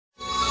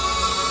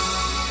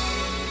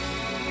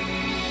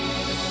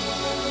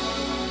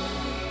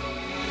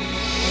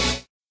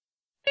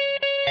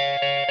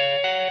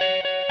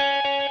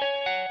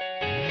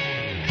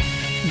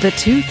the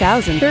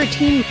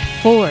 2013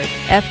 Ford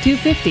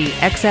F-250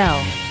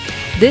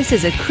 XL. This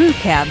is a crew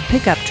cab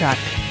pickup truck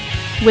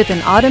with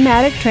an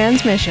automatic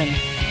transmission.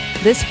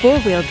 This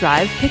four-wheel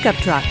drive pickup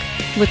truck,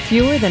 with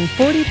fewer than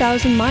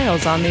 40,000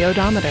 miles on the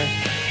odometer,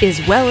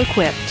 is well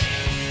equipped.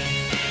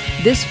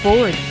 This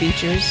Ford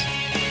features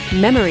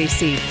memory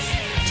seats,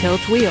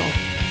 tilt wheel,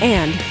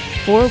 and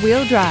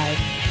four-wheel drive.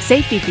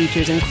 Safety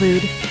features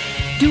include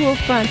dual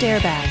front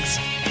airbags,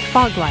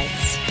 fog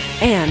lights,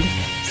 and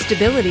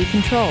stability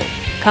control.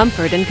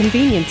 Comfort and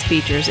convenience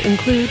features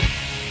include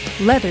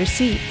leather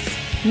seats,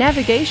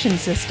 navigation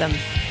system,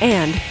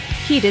 and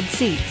heated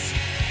seats.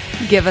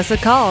 Give us a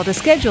call to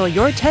schedule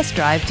your test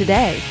drive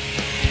today.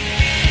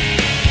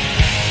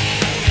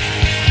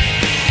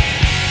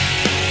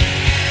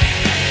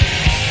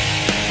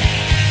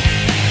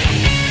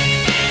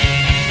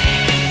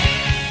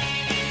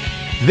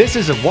 This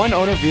is a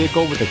one-owner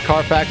vehicle with a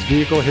Carfax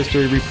Vehicle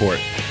History Report.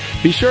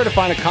 Be sure to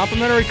find a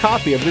complimentary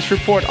copy of this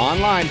report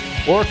online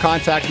or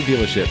contact the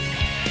dealership.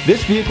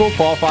 This vehicle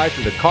qualifies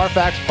for the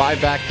Carfax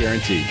Buyback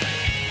Guarantee.